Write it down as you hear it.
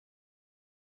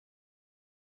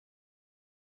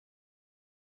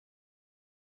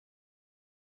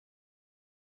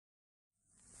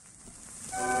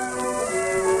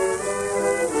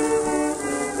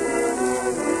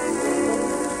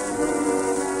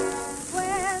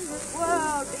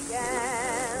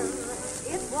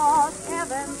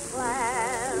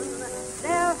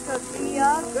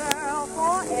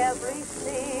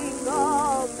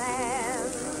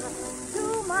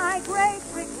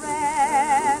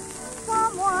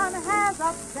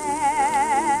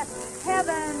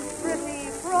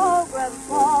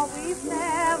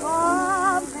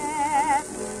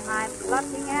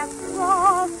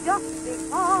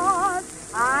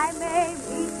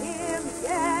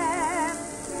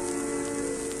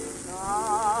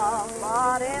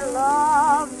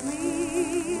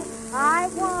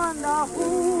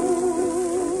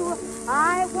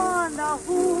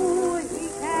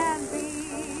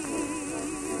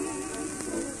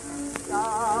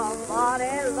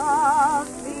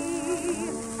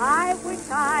I wish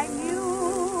I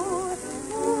knew.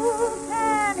 Who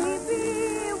can he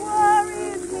be?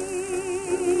 Worries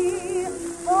me.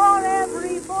 For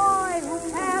every boy who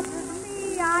passes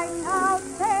me, I shall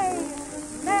say,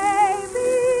 maybe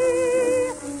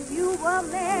you were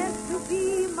meant to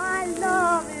be my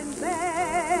loving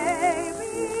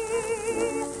baby.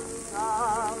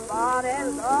 Somebody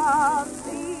loves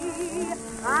me.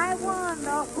 I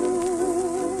wonder who.